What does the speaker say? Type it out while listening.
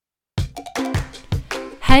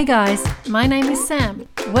Hey guys, my name is Sam.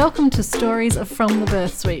 Welcome to Stories from the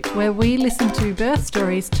Birth Suite, where we listen to birth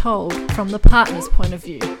stories told from the partner's point of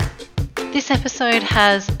view. This episode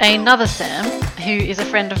has another Sam, who is a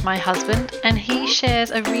friend of my husband, and he shares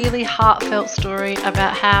a really heartfelt story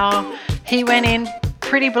about how he went in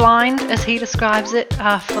pretty blind, as he describes it,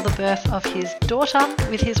 for the birth of his daughter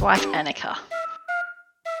with his wife Anika.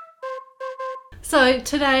 So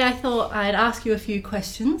today I thought I'd ask you a few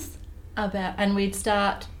questions and we'd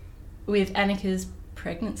start with Anika's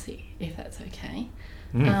pregnancy, if that's okay.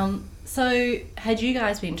 So had you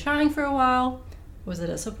guys been trying for a while? Was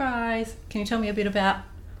it a surprise? Can you tell me a bit about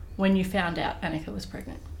when you found out Anika was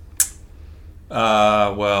pregnant?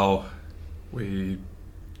 Well, we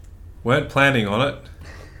weren't planning on it.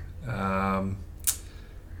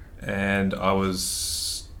 And I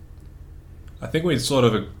think we'd sort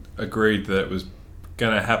of agreed that it was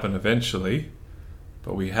going to happen eventually,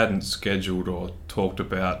 but we hadn't scheduled or talked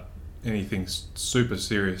about anything super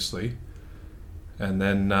seriously. And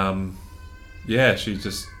then, she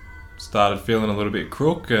just started feeling a little bit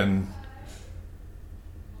crook, and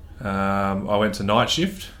I went to night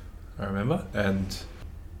shift, I remember, and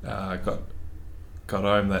got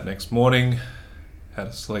home that next morning, had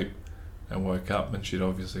a sleep, and woke up, and she'd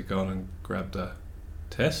obviously gone and grabbed a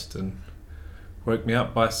test and woke me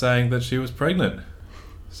up by saying that she was pregnant.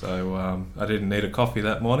 So I didn't need a coffee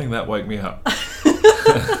that morning. That woke me up.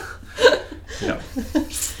 Yeah.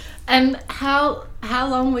 And how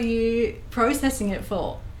long were you processing it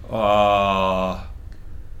for? I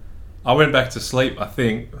went back to sleep, I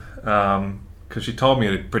think, because she told me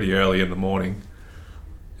it pretty early in the morning.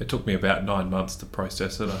 It took me about 9 months to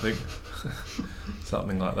process it, I think.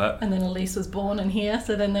 Something like that. And then Elise was born in here,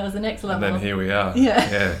 so then there was the next level. And then here we are.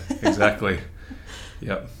 Yeah, exactly.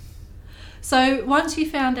 Yep. So once you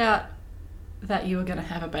found out that you were going to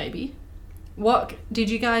have a baby, what did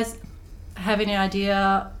you guys have any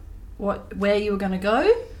idea where you were going to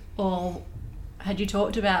go, or had you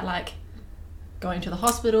talked about like going to the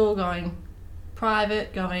hospital, going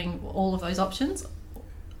private, going all of those options?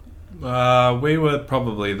 We were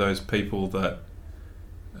probably those people that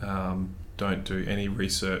don't do any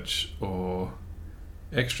research or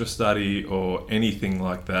extra study or anything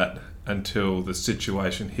like that until the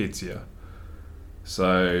situation hits you.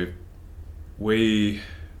 So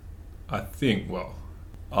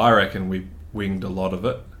I reckon we winged a lot of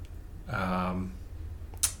it.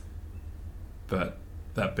 But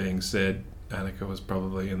that being said, Anika was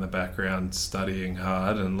probably in the background studying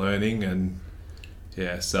hard and learning and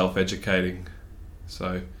self-educating.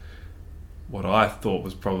 So what I thought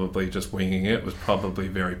was probably just winging it was probably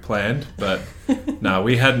very planned, but no,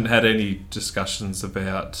 we hadn't had any discussions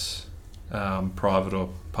about private or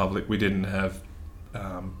public. We didn't have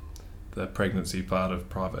the pregnancy part of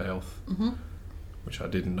private health, which I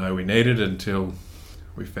didn't know we needed until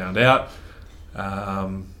we found out. I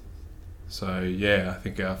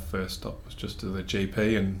think our first stop was just to the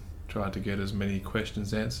GP and tried to get as many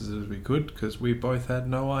questions answered as we could, because we both had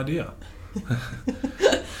no idea.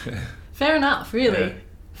 Fair enough, really. Yeah.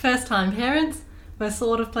 First time parents, we're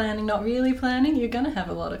sort of planning, not really planning. You're going to have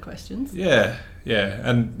a lot of questions. Yeah.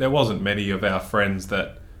 And there wasn't many of our friends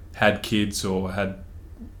that had kids or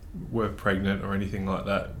were pregnant or anything like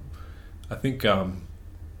that. I think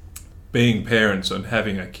being parents and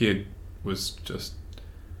having a kid was just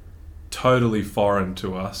totally foreign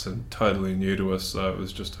to us and totally new to us, so it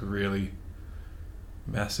was just a really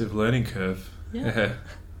massive learning curve. Yeah.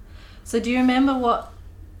 So do you remember what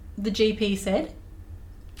the GP said?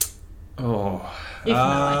 Oh, if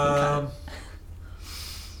not, I can cut.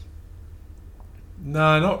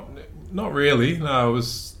 No, not really. No, it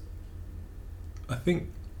was, I think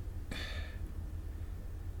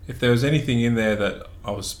if there was anything in there that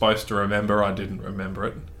I was supposed to remember, I didn't remember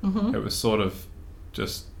it. It was sort of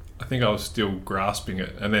just, I think I was still grasping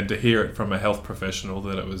it, and then to hear it from a health professional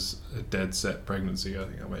that it was a dead set pregnancy, I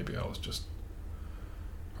think maybe I was just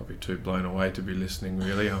probably too blown away to be listening,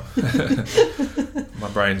 really. My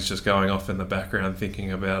brain's just going off in the background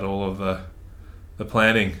thinking about all of the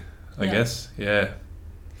planning, I guess. Yeah.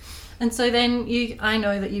 And so then I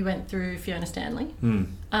know that you went through Fiona Stanley.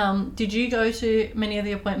 Did you go to many of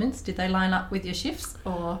the appointments? Did they line up with your shifts,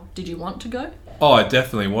 or did you want to go? Oh, I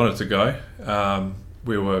definitely wanted to go.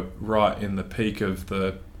 We were right in the peak of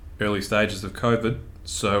the early stages of COVID,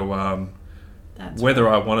 so whether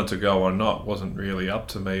I wanted to go or not wasn't really up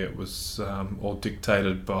to me. It was all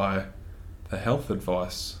dictated by the health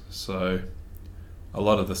advice. So a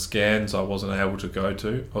lot of the scans I wasn't able to go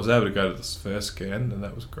to. I was able to go to this first scan, and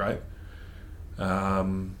that was great.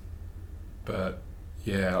 But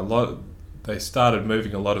yeah, they started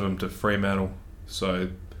moving a lot of them to Fremantle So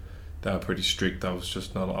they were pretty strict. I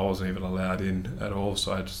wasn't even allowed in at all,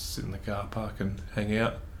 so I had to sit in the car park and hang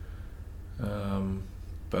out.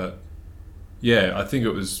 But yeah, I think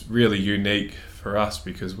it was really unique for us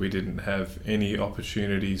because we didn't have any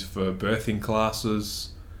opportunities for birthing classes.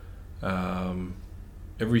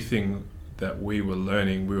 Everything that we were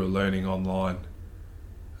learning online.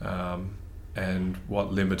 And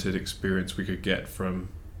what limited experience we could get from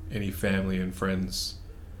any family and friends.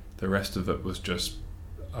 The rest of it was just,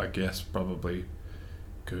 I guess, probably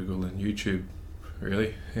Google and YouTube,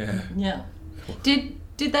 really. Yeah. Yeah. Did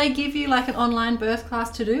they give you like an online birth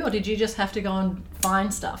class to do, or did you just have to go and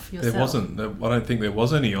find stuff yourself? There wasn't. I don't think there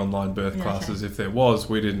was any online birth classes. Okay. If there was,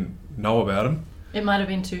 we didn't know about them. It might have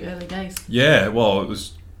been too early days. Yeah. Well, it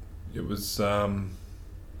was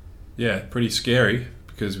pretty scary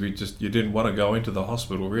because you didn't want to go into the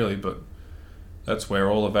hospital really, but that's where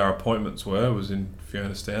all of our appointments was in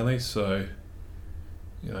Fiona Stanley. So,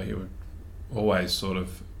 you were always sort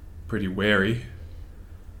of pretty wary.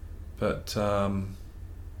 But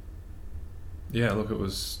look, it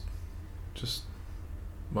was just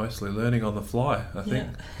mostly learning on the fly, I think.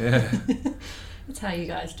 Yeah. That's how you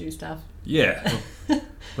guys do stuff. Yeah.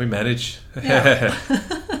 We manage. Yeah.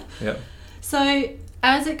 Yep. So,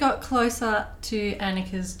 as it got closer to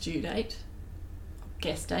Anika's due date,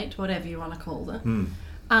 guest date, whatever you want to call it,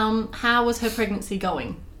 how was her pregnancy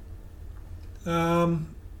going?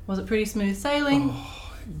 Was it pretty smooth sailing?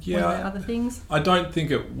 Yeah. Were there other things? I don't think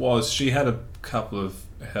it was. She had a couple of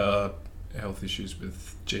health issues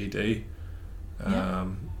with GD.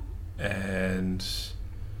 And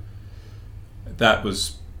that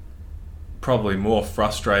was probably more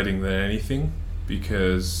frustrating than anything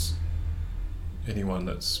because anyone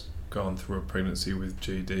that's gone through a pregnancy with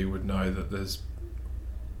GD would know that there's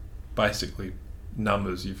basically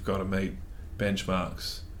numbers you've got to meet,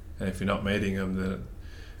 benchmarks, and if you're not meeting them, then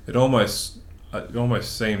it almost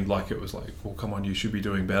seemed like it was like, well, come on, you should be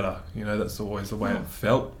doing better. That's always the way it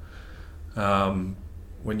felt. Then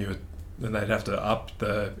they'd have to up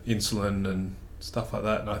the insulin and stuff like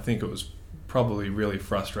that, and I think it was probably really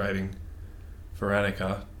frustrating for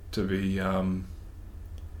Anika to be,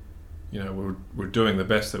 we're doing the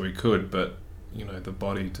best that we could, but the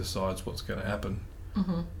body decides what's going to happen.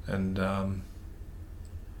 Mm-hmm. And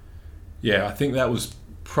I think that was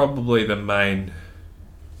probably the main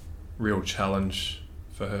real challenge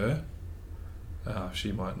for her.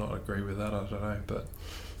 She might not agree with that, I don't know, but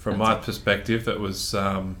from my perspective, that was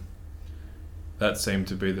that seemed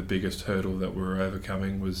to be the biggest hurdle that we were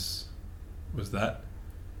overcoming was that.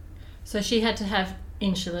 So she had to have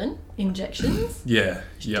insulin injections? Yeah.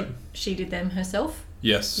 Yep. She did them herself?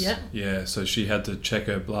 Yes. Yeah. Yeah. So she had to check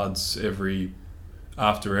her bloods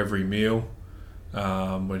after every meal,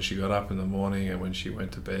 when she got up in the morning and when she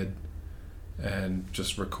went to bed, and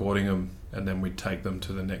just recording them, and then we'd take them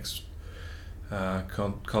to the next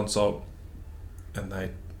consult, and they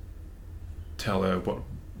tell her what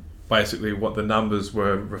the numbers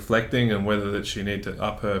were reflecting and whether that she needed to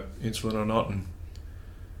up her insulin or not. And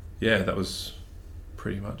that was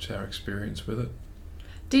pretty much our experience with it.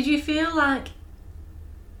 Did you feel like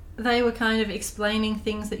they were kind of explaining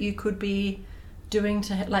things that you could be doing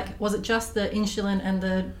to, like, was it just the insulin and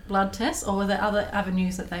the blood tests, or were there other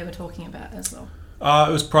avenues that they were talking about as well?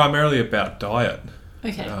 It was primarily about diet.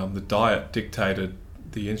 Okay. The diet dictated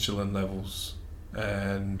the insulin levels,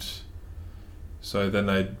 and so then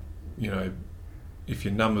they'd, if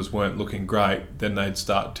your numbers weren't looking great, then they'd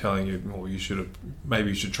start telling you, well, you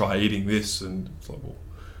should try eating this, and it's like, well,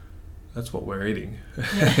 that's what we're eating.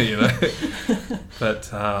 Yeah.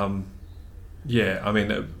 But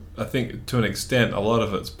I think to an extent, a lot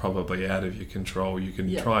of it's probably out of your control. You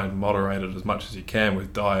can try and moderate it as much as you can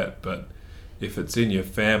with diet, but if it's in your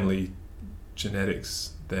family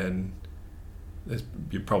genetics, then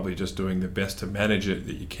you're probably just doing the best to manage it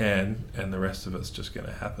that you can, and the rest of it's just going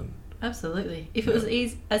to happen. Absolutely. If it was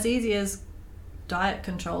as easy as diet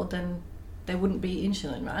control, then there wouldn't be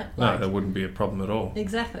insulin, right? No, there wouldn't be a problem at all.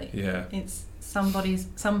 Exactly. Yeah. It's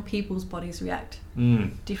some people's bodies react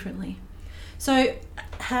differently. So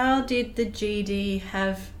how did the GD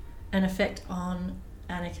have an effect on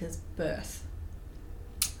Anika's birth?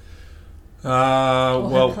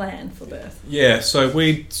 Her plan for birth? Yeah, so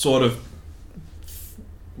we sort of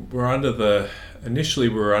initially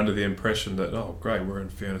we were under the impression that, oh great, we're in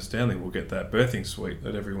Fiona Stanley, we'll get that birthing suite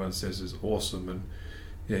that everyone says is awesome, and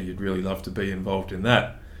you'd really love to be involved in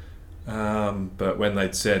that. But when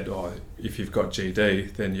they'd said, oh, if you've got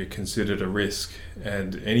GD, then you're considered a risk,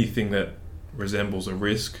 and anything that resembles a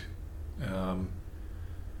risk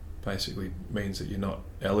basically means that you're not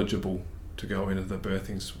eligible to go into the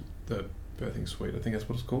birthing birthing suite. I think that's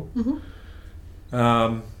what it's called.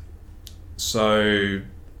 Mm-hmm. So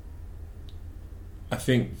I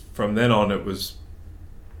think from then on it was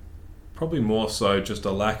probably more so just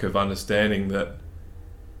a lack of understanding that,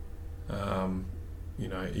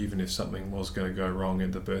 even if something was going to go wrong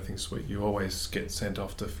in the birthing suite, you always get sent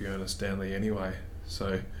off to Fiona Stanley anyway.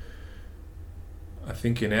 So I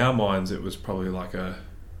think in our minds it was probably like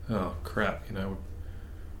oh crap,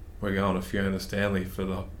 we're going to Fiona Stanley for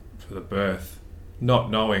the birth, not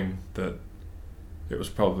knowing that it was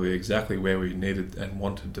probably exactly where we needed and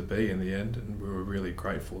wanted to be in the end, and we were really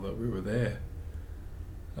grateful that we were there.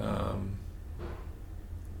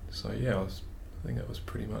 So yeah, I think that was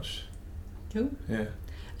pretty much cool. Yeah.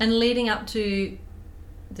 And leading up to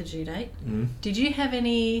the due date, did you have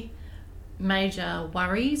any major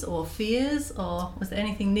worries or fears, or was there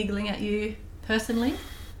anything niggling at you personally?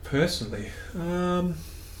 Personally,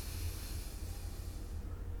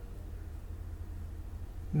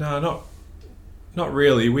 no, not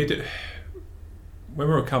really. We did when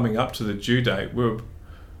we were coming up to the due date. We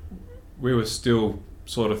were still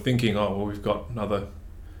sort of thinking, oh well, we've got another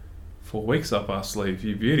 4 weeks up our sleeve.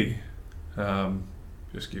 You beauty.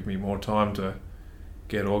 Just give me more time to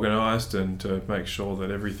get organised and to make sure that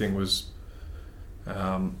everything was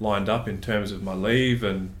lined up in terms of my leave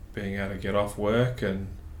and being able to get off work and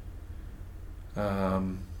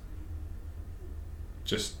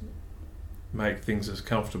just make things as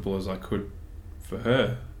comfortable as I could for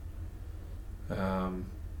her.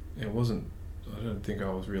 It wasn't. I don't think I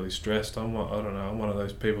was really stressed. I don't know. I'm one of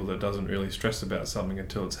those people that doesn't really stress about something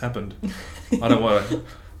until it's happened. I don't want to.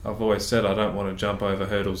 I've always said I don't want to jump over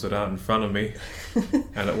hurdles that aren't in front of me,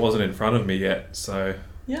 and it wasn't in front of me yet. So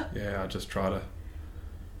yeah, I just try to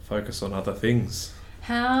focus on other things.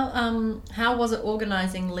 How was it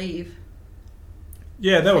organising leave?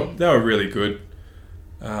 Yeah, they were really good.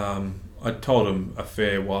 I told them a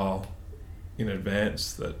fair while in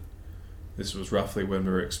advance that this was roughly when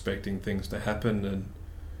we were expecting things to happen, and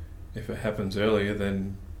if it happens earlier,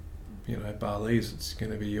 then Barley's, it's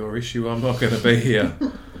going to be your issue. I'm not going to be here.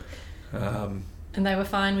 And they were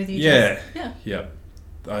fine with you? Yeah.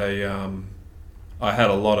 I had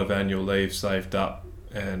a lot of annual leave saved up,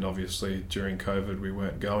 and obviously during COVID we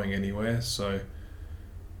weren't going anywhere, so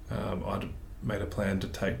I'd made a plan to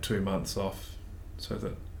take 2 months off so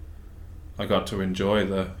that I got to enjoy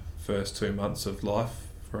the first 2 months of life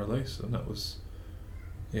for Elise, and that was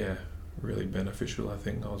really beneficial. I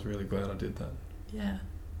think I was really glad I did that. Yeah.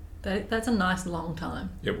 That's a nice long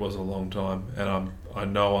time. It was a long time, and I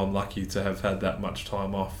know I'm lucky to have had that much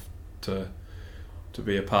time off to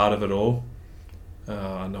be a part of it all.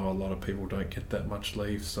 I know a lot of people don't get that much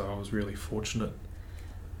leave, so I was really fortunate.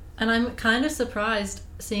 And I'm kind of surprised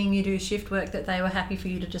seeing you do shift work that they were happy for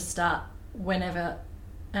you to just start whenever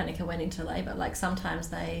Anika went into labour. Like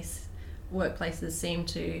sometimes workplaces seem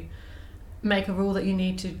to make a rule that you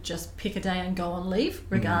need to just pick a day and go on leave,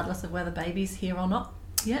 regardless of whether baby's here or not.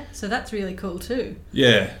 Yeah, so that's really cool too.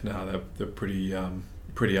 Yeah, no, they're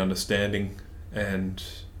pretty understanding, and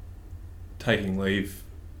taking leave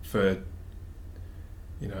for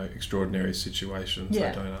extraordinary situations.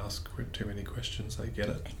 They don't ask too many questions. They get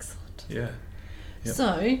it. Excellent. Yeah. Yep.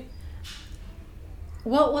 So,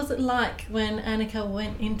 what was it like when Anika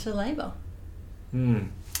went into labour?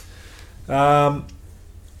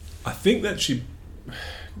 I think that she,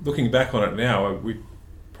 looking back on it now, we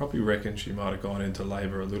probably reckon she might have gone into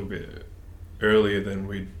labour a little bit earlier than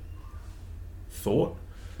we'd thought,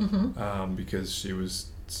 because she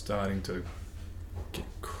was starting to get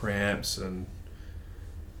cramps and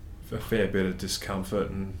a fair bit of discomfort.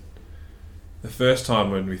 And the first time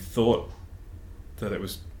when we thought that it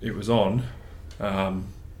was on,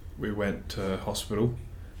 we went to hospital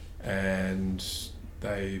and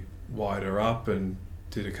they wired her up and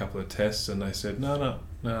did a couple of tests, and they said no,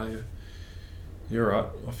 you're right,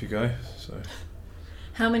 off you go. So,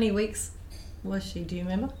 how many weeks was she? Do you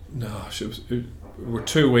remember? No, we're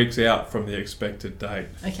 2 weeks out from the expected date.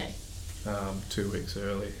 Okay. 2 weeks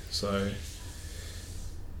early. So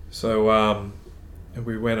and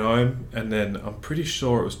we went home, and then I'm pretty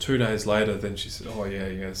sure it was 2 days later. Then she said, "Oh yeah,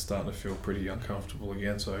 it's starting to feel pretty uncomfortable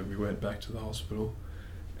again." So we went back to the hospital,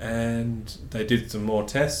 and they did some more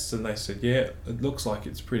tests, and they said, "Yeah, it looks like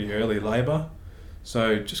it's pretty early labour.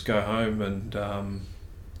 So just go home and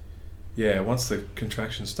once the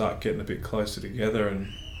contractions start getting a bit closer together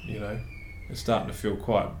and it's starting to feel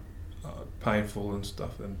quite painful and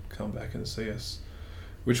stuff, then come back and see us,"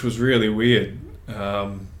 which was really weird.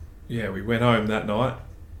 We went home that night,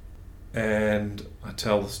 and I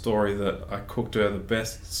tell the story that I cooked her the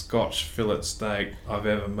best Scotch fillet steak I've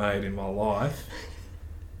ever made in my life,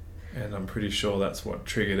 And I'm pretty sure that's what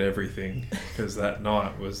triggered everything, because that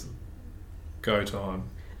night was go time.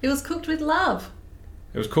 It was cooked with love.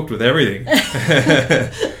 It was cooked with everything.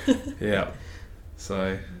 Yeah.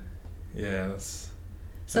 So, yeah, that's...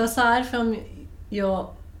 So aside from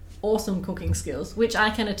your awesome cooking skills, which I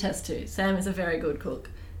can attest to, Sam is a very good cook.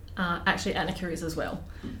 Actually, Anika is as well.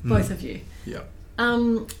 Both of you. Yeah.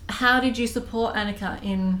 How did you support Anika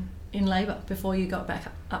in labour before you got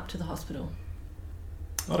back up to the hospital?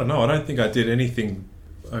 I don't know. I don't think I did anything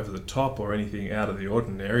over the top or anything out of the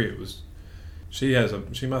ordinary. It was... She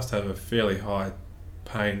must have a fairly high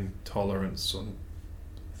pain tolerance on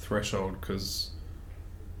threshold, because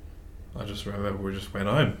I just remember we just went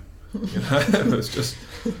home. It was just,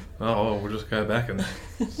 we'll just go back and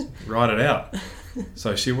write it out.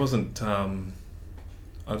 So she wasn't, I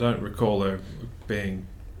don't recall her being,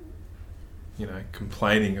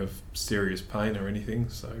 complaining of serious pain or anything.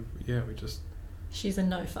 So yeah, we just... She's a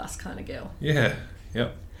no fuss kind of girl. Yeah,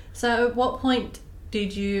 yep. So at what point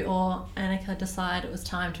did you or Anika decide it was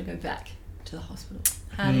time to go back to the hospital?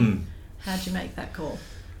 How'd you make that call?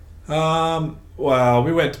 Well,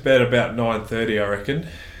 we went to bed about 9:30, I reckon,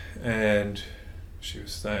 and she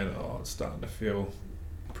was saying, it's starting to feel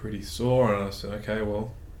pretty sore, and I said, okay,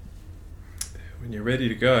 well, when you're ready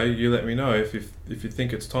to go, you let me know. If you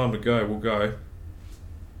think it's time to go, we'll go.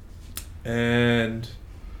 And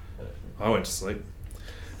I went to sleep.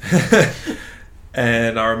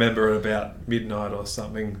 And I remember at about midnight or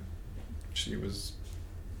something, she was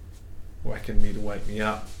whacking me to wake me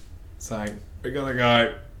up, saying, we gotta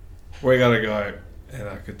go. And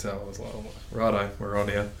I could tell, I was like, righto, we're on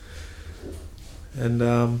here. And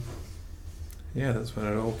that's when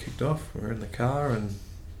it all kicked off. We were in the car and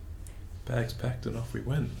bags packed and off we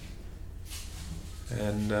went.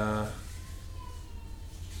 And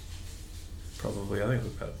probably, I think it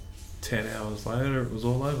was about 10 hours later, it was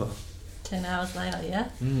all over. 10 hours later, yeah?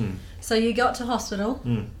 So you got to hospital.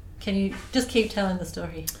 Can you just keep telling the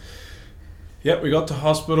story? Yep, we got to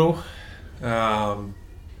hospital.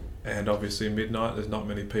 And obviously midnight, there's not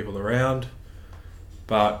many people around.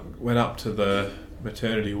 But went up to the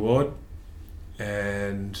maternity ward,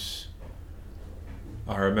 and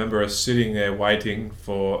I remember us sitting there waiting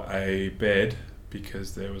for a bed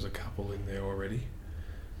because there was a couple in there already.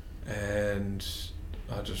 And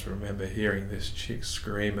I just remember hearing this chick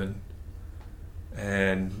screaming,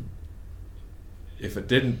 and if it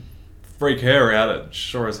didn't freak her out, it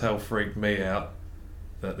sure as hell freaked me out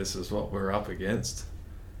that this is what we're up against.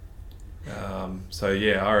 So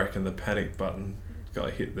yeah, I reckon the panic button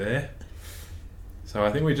got hit there. So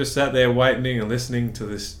I think we just sat there waiting and listening to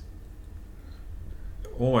this.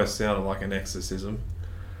 Almost sounded like an exorcism.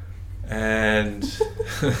 And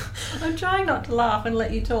I'm trying not to laugh and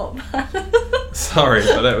let you talk. Sorry,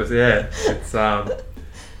 but that was, it's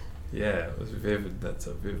it was vivid. That's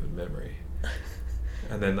a vivid memory.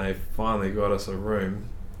 And then they finally got us a room,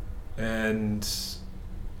 and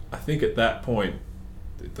I think at that point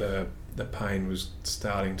the pain was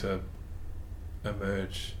starting to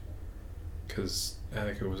emerge, because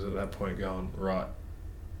Anika was at that point going, right,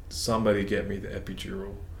 somebody get me the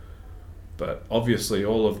epidural. But obviously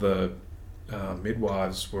all of the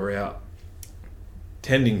midwives were out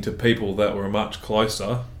tending to people that were much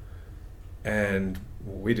closer, and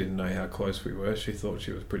we didn't know how close we were. She thought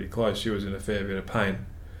she was pretty close. She was in a fair bit of pain.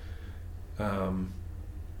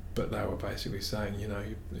 But they were basically saying,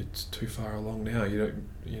 it's too far along now. You're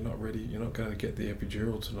not ready. You're not going to get the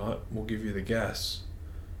epidural tonight. We'll give you the gas.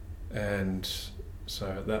 And so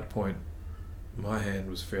at that point, my hand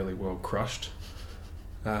was fairly well crushed.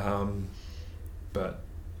 But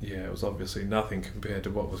yeah, it was obviously nothing compared to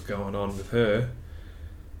what was going on with her.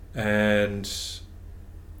 And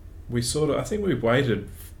I think we waited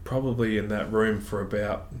probably in that room for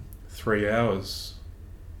about 3 hours,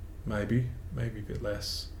 maybe a bit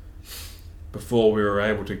less, before we were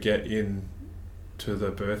able to get in to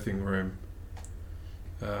the birthing room.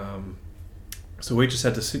 So we just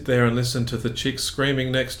had to sit there and listen to the chicks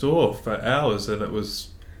screaming next door for hours, and it was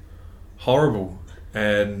horrible.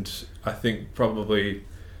 And I think probably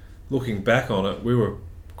looking back on it, we were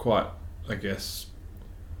quite, I guess,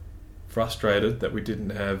 frustrated that we didn't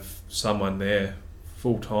have someone there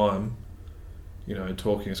full time,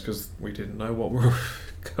 talking us, because we didn't know what we were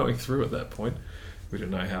going through at that point. We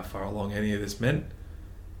didn't know how far along any of this meant.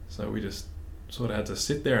 So we just sort of had to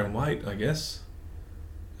sit there and wait, I guess,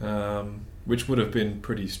 which would have been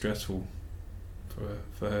pretty stressful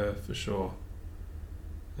for her, for sure.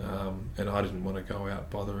 And I didn't want to go out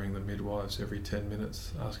bothering the midwives every 10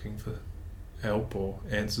 minutes asking for help or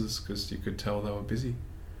answers, because you could tell they were busy.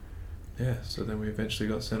 Yeah, so then we eventually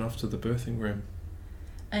got sent off to the birthing room.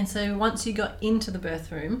 And so once you got into the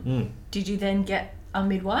birth room, did you then get a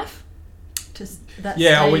midwife?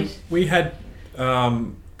 We had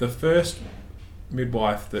the first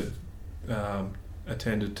midwife that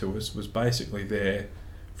attended to us was basically there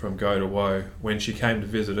from go to woe. When she came to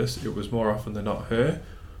visit us, it was more often than not her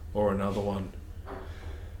or another one.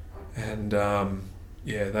 And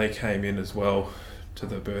they came in as well to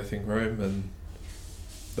the birthing room, and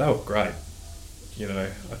they were great.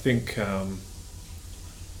 I think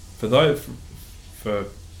for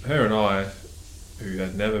her and I, who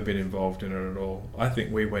had never been involved in it at all, I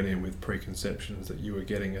think we went in with preconceptions that you were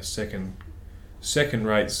getting a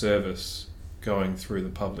second-rate service going through the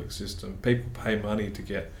public system. People pay money to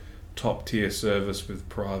get top-tier service with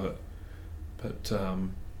private, but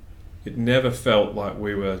it never felt like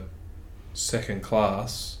we were second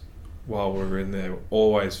class while we were in there. It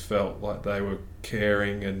always felt like they were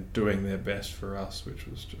caring and doing their best for us, which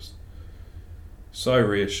was just so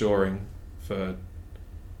reassuring for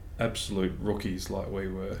absolute rookies like we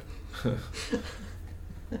were.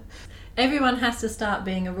 Everyone has to start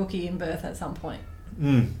being a rookie in birth at some point.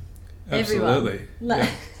 Absolutely.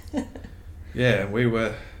 Yeah, we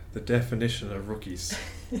were the definition of rookies.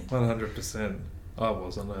 100%. I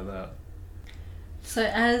know that. So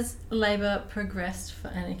as labour progressed for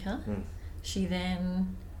Anika, she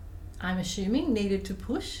then, I'm assuming, needed to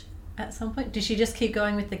push at some point. Did she just keep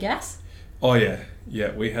going with the gas? Oh yeah.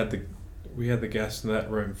 We had the gas in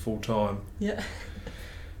that room full time. Yeah.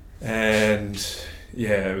 And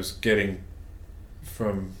it was getting,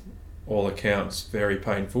 from all accounts, very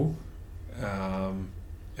painful. And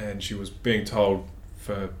she was being told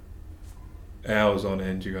for hours on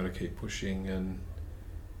end, you got to keep pushing and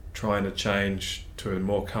trying to change to a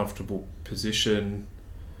more comfortable position.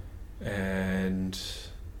 And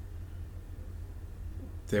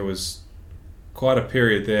there was quite a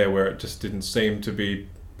period there where it just didn't seem to be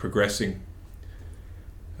progressing.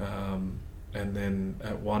 And then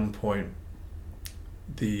at one point,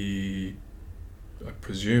 I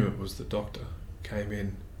presume it was the doctor, came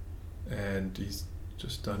in and he's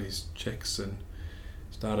just done his checks and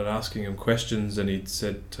started asking him questions, and he'd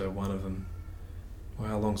said to one of them, well,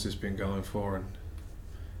 how long's this been going for? And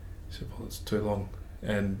he said, well, it's too long.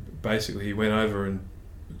 And basically he went over and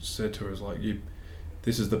said to her,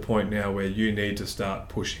 this is the point now where you need to start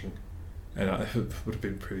pushing. And it would have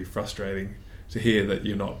been pretty frustrating to hear that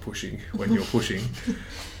you're not pushing when you're pushing.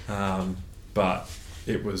 But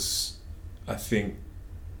it was, I think,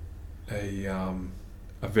 a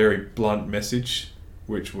very blunt message,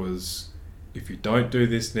 which was, if you don't do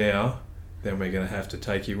this now, then we're going to have to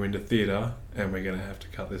take you into theatre and we're going to have to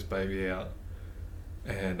cut this baby out.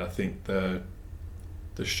 And I think the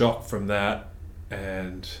shock from that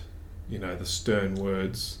and, the stern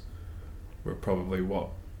words were probably what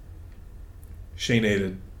she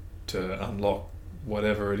needed to unlock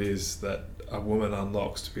whatever it is that a woman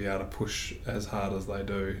unlocks to be able to push as hard as they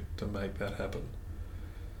do to make that happen.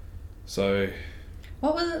 So...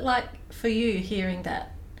 What was it like for you hearing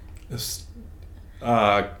that? It's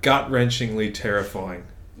gut-wrenchingly terrifying.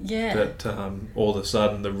 Yeah. That all of a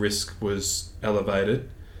sudden the risk was elevated.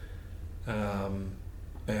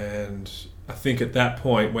 And I think at that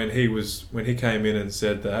point when he came in and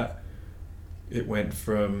said that, it went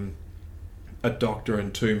from a doctor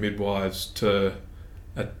and 2 midwives to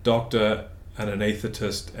a doctor, an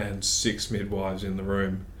anaesthetist and 6 midwives in the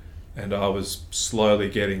room. And I was slowly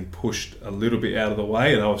getting pushed a little bit out of the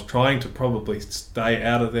way, and I was trying to probably stay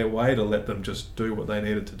out of their way to let them just do what they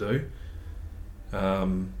needed to do.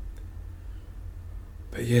 But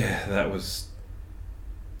yeah, that was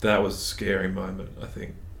a scary moment, I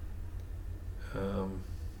think.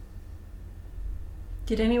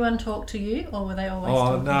 Did anyone talk to you, or were they always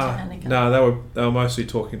talking to Anika? No, they were mostly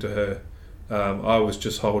talking to her. I was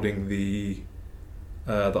just holding the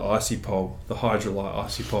icy pole, the hydrolyte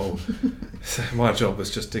icy pole. So my job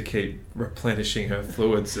was just to keep replenishing her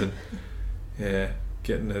fluids and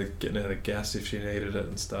getting her the gas if she needed it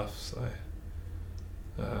and stuff. So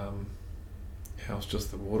I was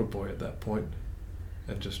just the water boy at that point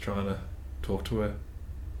and just trying to talk to her.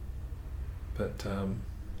 But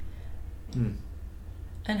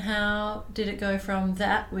And how did it go from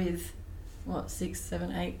that with 6,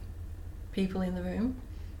 7, 8 people in the room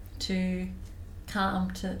to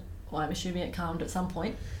calm to, well, I'm assuming it calmed at some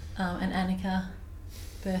point, and Anika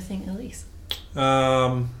birthing Elise?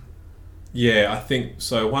 I think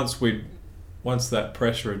so. Once that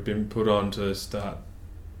pressure had been put on to start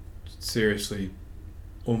seriously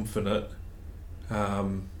oomphin' it,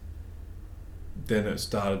 then it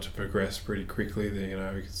started to progress pretty quickly.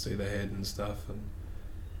 Then, we could see the head and stuff, and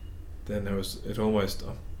then it almost,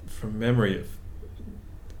 from memory,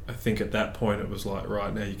 think at that point it was like,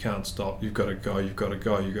 right, now you can't stop. You've got to go. You've got to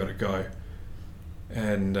go. You've got to go.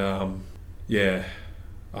 And yeah,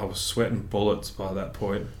 I was sweating bullets by that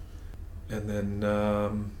point. And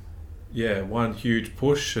then yeah, one huge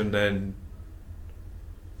push, and then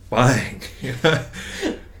bang,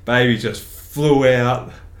 baby just flew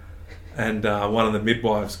out, and one of the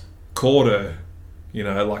midwives caught her,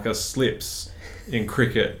 like a slips in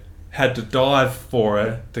cricket, had to dive for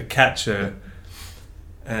her to catch her,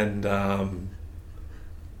 and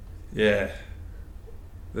yeah,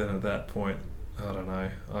 then at that point, I don't know,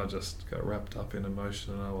 I just got wrapped up in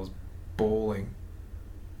emotion and I was bawling,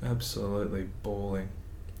 absolutely bawling.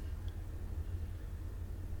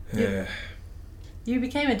 Yeah. You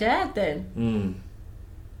became a dad then?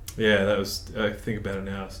 Yeah, that was, I think about it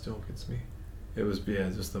now, it still gets me. It was,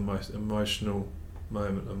 just the most emotional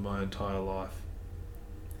moment of my entire life.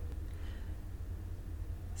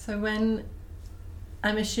 So when,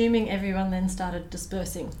 I'm assuming everyone then started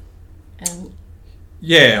dispersing and...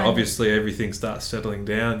 Yeah, obviously everything starts settling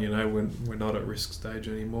down, when we're not at risk stage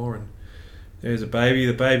anymore, and there's a baby,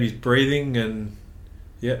 the baby's breathing, and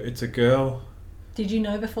yeah, it's a girl. Did you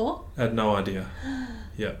know before? I had no idea.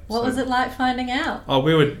 Yeah. What was it like finding out? Oh,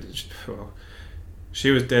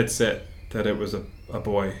 she was dead set that it was a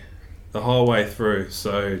boy the whole way through,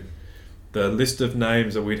 so the list of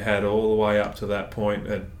names that we'd had all the way up to that point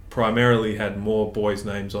had primarily had more boys'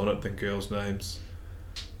 names on it than girls' names.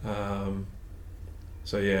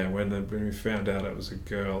 So yeah, when we found out it was a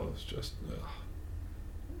girl, it was just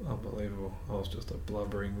unbelievable. I was just a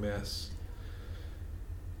blubbering mess.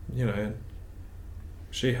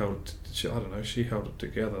 She held it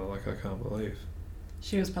together like I can't believe.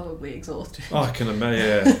 She was probably exhausted. Oh, I can imagine.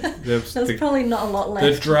 Yeah. There's probably not a lot left.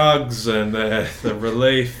 The drugs and the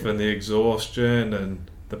relief and the exhaustion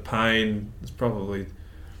and the pain. There's probably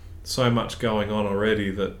so much going on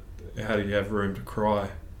already that how do you have room to cry?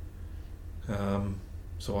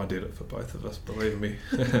 So I did it for both of us, believe me.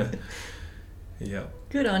 Yeah.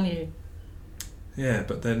 Good on you. Yeah,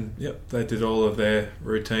 but then, they did all of their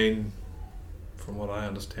routine, from what I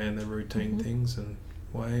understand, their routine things and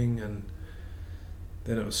weighing, and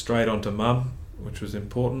then it was straight on to mum, which was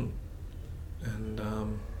important, and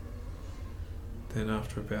then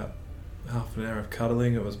after about half an hour of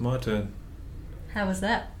cuddling, it was my turn. How was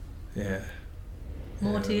that? Yeah.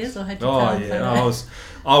 More tears, or had you cried?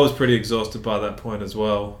 I was pretty exhausted by that point as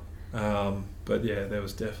well, but yeah, there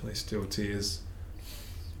was definitely still tears.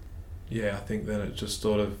 Yeah, I think then it just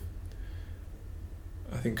sort of,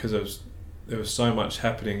 I think because there was so much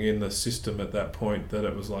happening in the system at that point that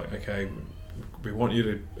it was like, okay, we want you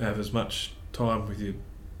to have as much time with your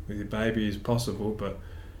baby as possible, but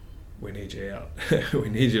we need you out. We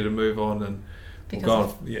need you to move on and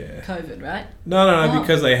because of COVID, right? No,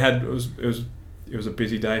 because they had it was a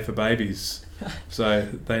busy day for babies, so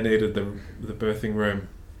they needed the birthing room.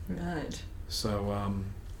 Right. So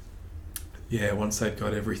yeah, once they'd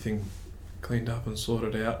got everything cleaned up and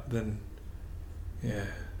sorted out, then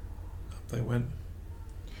up they went.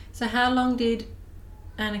 So how long did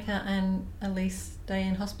Anika and Elise stay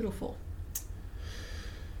in hospital for?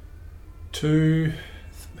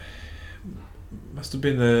 Must have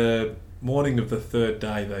been the morning of the third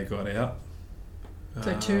day they got out.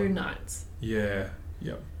 So 2 nights. Yeah.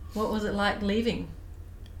 Yep. What was it like leaving?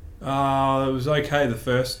 It was okay the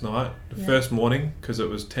first night, first morning, because it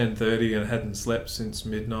was 10:30 and hadn't slept since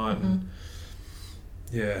midnight. And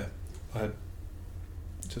yeah, I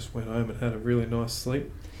just went home and had a really nice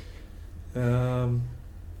sleep. But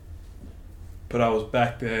I was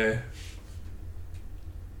back there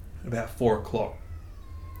about 4 o'clock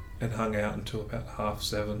and hung out until about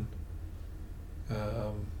 7:30.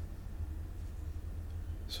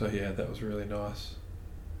 So yeah, that was really nice.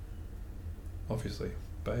 Obviously,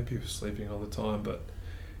 baby was sleeping all the time, but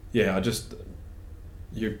yeah,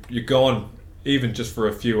 you're gone, even just for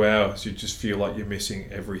a few hours, you just feel like you're missing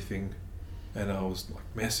everything. And I was like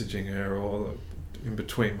messaging her all in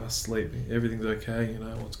between my sleep, everything's okay,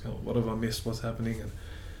 what have I missed, what's happening? And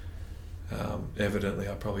evidently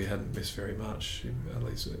I probably hadn't missed very much. At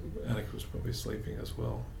least Anika was probably sleeping as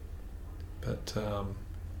well. But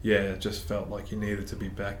yeah, it just felt like you needed to be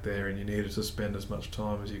back there and you needed to spend as much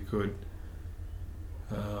time as you could.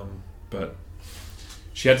 But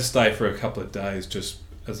she had to stay for a couple of days just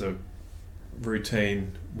as a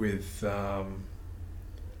routine with the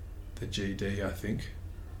GD, I think.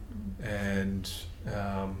 And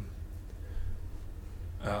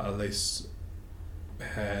Elise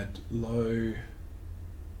had low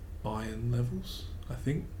iron levels, I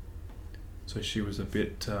think. So she was a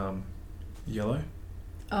bit yellow.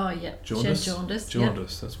 Oh, yeah. Jaundice? She had jaundice.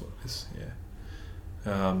 Jaundice, that's what it is, yeah.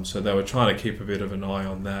 So they were trying to keep a bit of an eye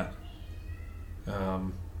on that.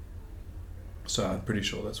 So I'm pretty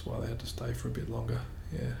sure that's why they had to stay for a bit longer.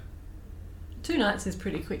 Yeah. 2 nights is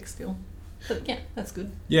pretty quick still. But yeah, that's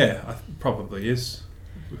good. Yeah, probably is.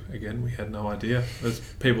 Again, we had no idea. There's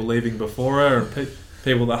people leaving before her and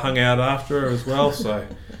people that hung out after her as well. So,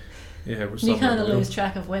 yeah, it was you kind of lose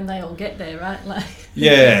track of when they all get there, right? Like,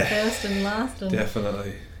 yeah, first and last. And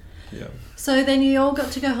definitely. Yeah. So then you all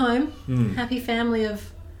got to go home. Happy family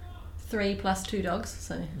of 3 plus 2 dogs.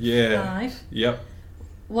 So yeah, 5. Yep.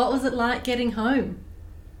 What was it like getting home?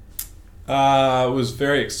 It was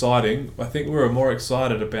very exciting. I think we were more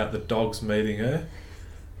excited about the dogs meeting her,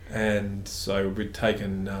 and so I'd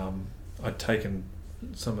taken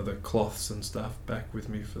some of the cloths and stuff back with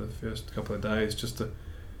me for the first couple of days just to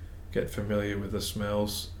get familiar with the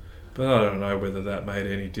smells. But I don't know whether that made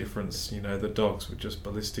any difference. You know, the dogs were just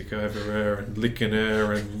ballistic over her and licking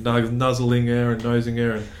her and nuzzling her and nosing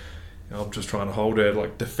her, and you know, I'm just trying to hold her,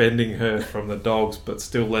 like defending her from the dogs, but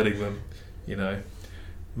still letting them, you know,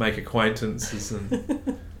 make acquaintances.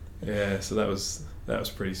 And yeah, so that was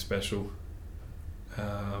pretty special.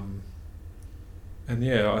 And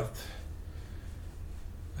yeah,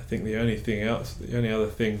 I think the only other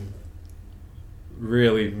thing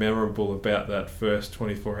really memorable about that first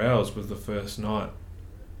 24 hours was the first night,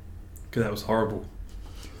 because that was horrible.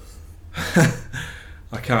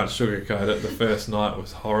 I can't sugarcoat it. The first night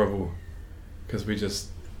was horrible because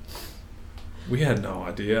we had no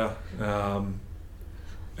idea,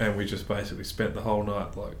 and we just basically spent the whole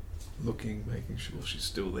night like looking, making sure she's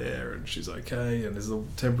still there and she's okay and is the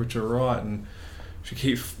temperature right, and she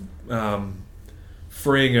keeps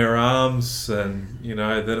freeing her arms, and you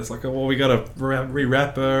know then it's like, oh, well, we got to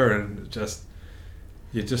rewrap her, and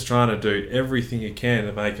you're just trying to do everything you can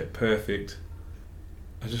to make it perfect.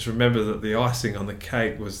 I just remember that the icing on the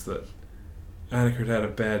cake was that Anika had a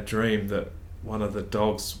bad dream that one of the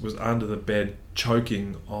dogs was under the bed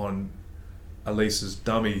choking on Elisa's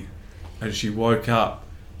dummy, and she woke up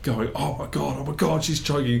going, oh my god, she's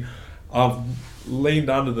choking. I've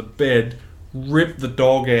leaned under the bed, ripped the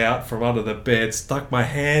dog out from under the bed, stuck my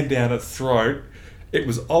hand down its throat. It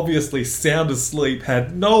was obviously sound asleep,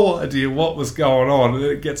 had no idea what was going on, and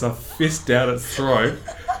then it gets a fist down its throat.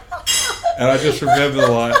 And I just remember,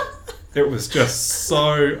 like, it was just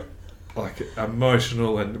so, like,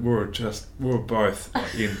 emotional, and we were both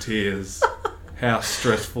like, in tears. How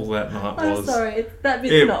stressful that night was. I'm sorry, that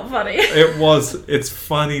bit's not funny. It's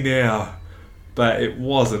funny now, but it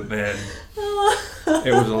wasn't then.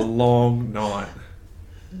 It was a long night.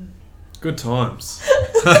 Good times.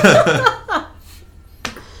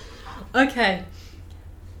 Okay.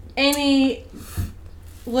 Any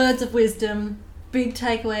words of wisdom, big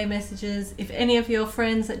takeaway messages? If any of your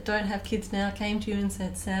friends that don't have kids now came to you and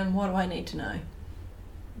said, Sam, what do I need to know?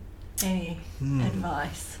 Any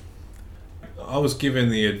advice? I was given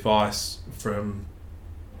the advice from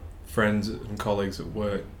friends and colleagues at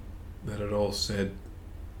work that had all said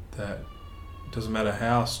that it doesn't matter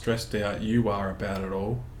how stressed out you are about it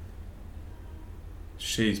all,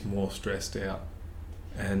 she's more stressed out.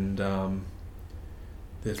 And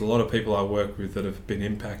there's a lot of people I work with that have been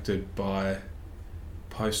impacted by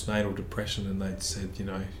postnatal depression, and they'd said, you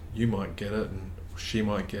know, you might get it and she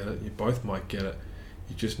might get it, you both might get it.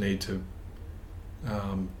 You just need to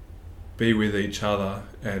be with each other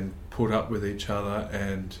and put up with each other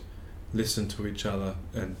and listen to each other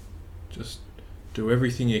and just do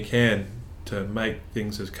everything you can to make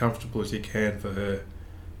things as comfortable as you can for her,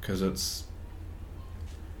 because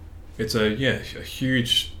it's a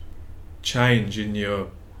huge change in your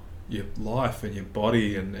life and your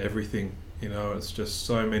body and everything. You know, it's just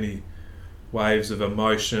so many waves of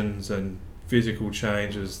emotions and physical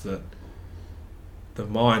changes that the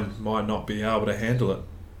mind might not be able to handle it.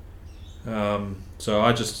 So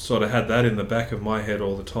I just sort of had that in the back of my head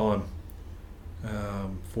all the time.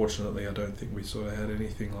 Fortunately, I don't think we sort of had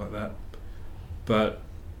anything like that. But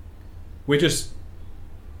I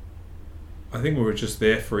think we were just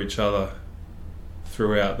there for each other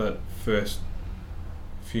throughout that first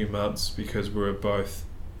few months, because we were both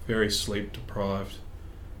very sleep deprived.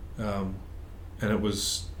 And it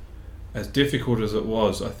was, as difficult as it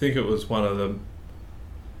was, I think it was one of the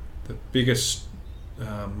biggest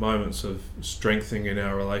moments of strengthening in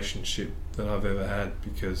our relationship that I've ever had,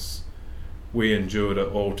 because we endured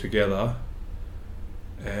it all together,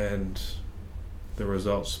 and the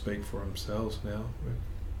results speak for themselves now. We've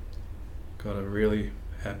got a really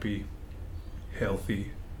happy,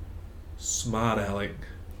 healthy, smart aleck,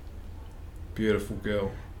 beautiful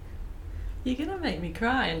girl. You're going to make me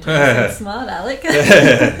cry and talk about smart aleck.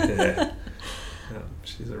 Yeah.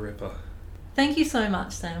 She's a ripper. Thank you so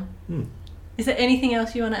much, Sam. Is there anything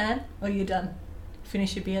else you want to add? Or are you done?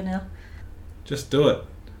 Finish your beer now? Just do it.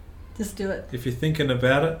 Just do it. If you're thinking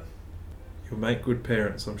about it, you'll make good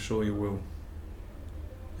parents. I'm sure you will.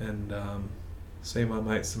 And see my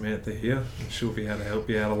mate Samantha here, and she'll be able to help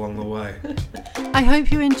you out along the way. I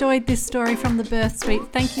hope you enjoyed this story from the Birth Suite.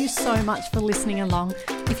 Thank you so much for listening along.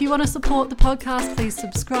 If you want to support the podcast, please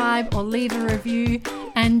subscribe or leave a review.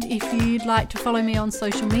 And if you'd like to follow me on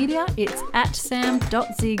social media, it's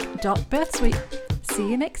 @sam.zig.birthsuite. See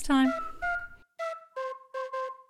you next time.